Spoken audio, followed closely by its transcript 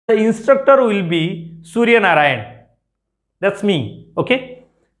The instructor will be Surya Narayan. That's me. Okay.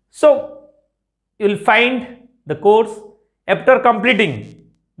 So you will find the course. After completing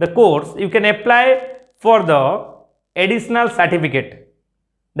the course, you can apply for the additional certificate,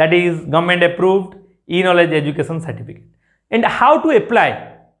 that is government approved e-knowledge education certificate. And how to apply?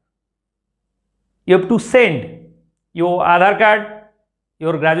 You have to send your Aadhaar card,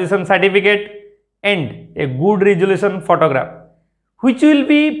 your graduation certificate and a good resolution photograph, which will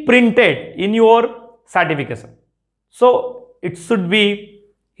be printed in your certification. So it should be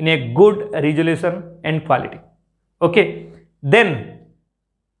in a good resolution and quality. Okay. Then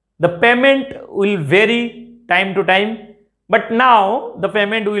the payment will vary time to time, but now the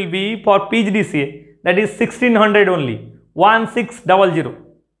payment will be for PGDCA, that is 1600 only, 1600,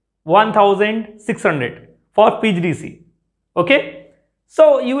 1600 for PGDCA. Okay.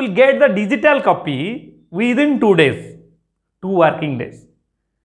 So you will get the digital copy within 2 days, 2 working days.